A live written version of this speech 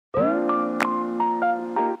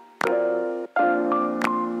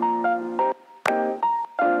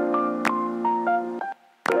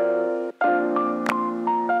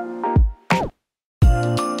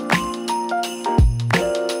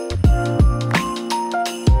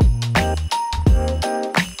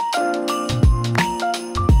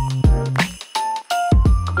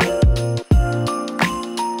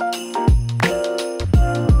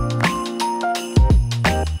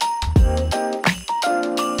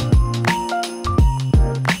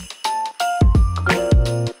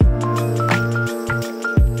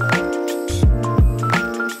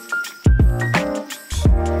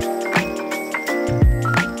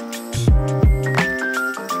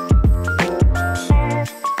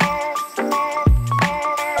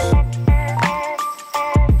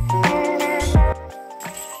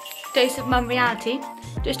Mum Reality.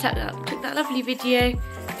 Just took that lovely video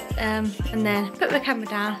and then put my camera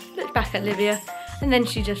down, looked back at Olivia, and then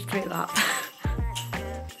she just threw up.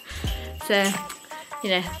 So,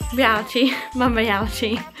 you know, reality, Mum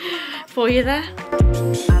Reality for you there.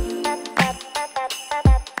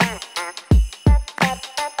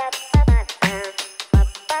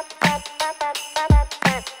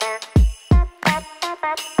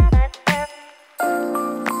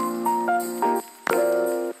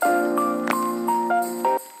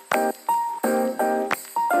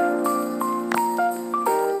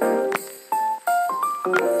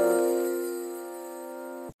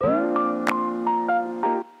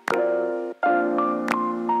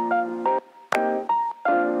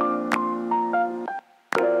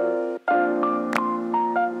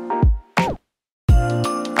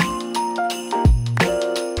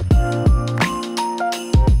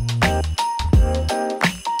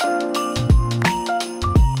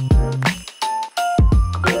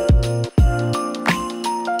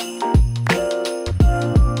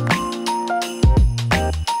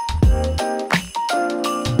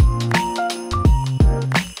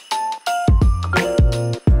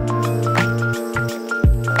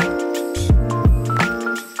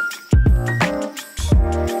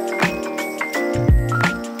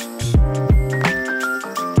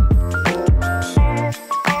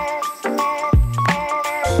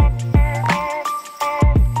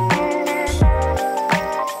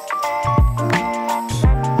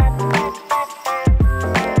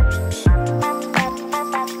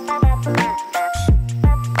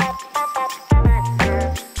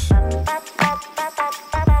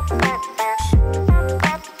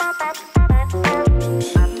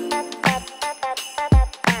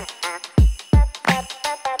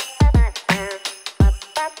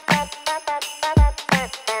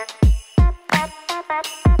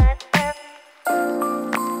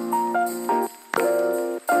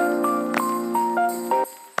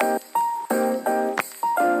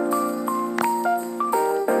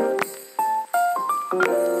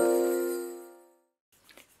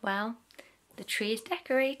 Well, the tree is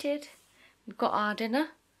decorated. We've got our dinner,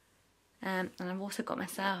 and I've also got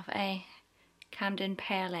myself a Camden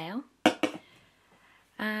Pale Ale.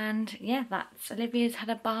 And yeah, that's Olivia's had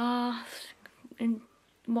a bath and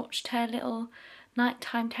watched her little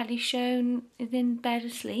nighttime telly show and is in bed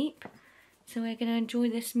asleep. So we're going to enjoy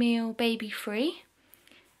this meal baby free.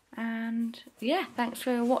 And yeah, thanks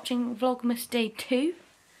for watching Vlogmas Day 2.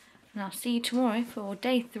 And I'll see you tomorrow for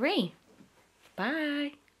Day 3.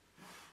 Bye.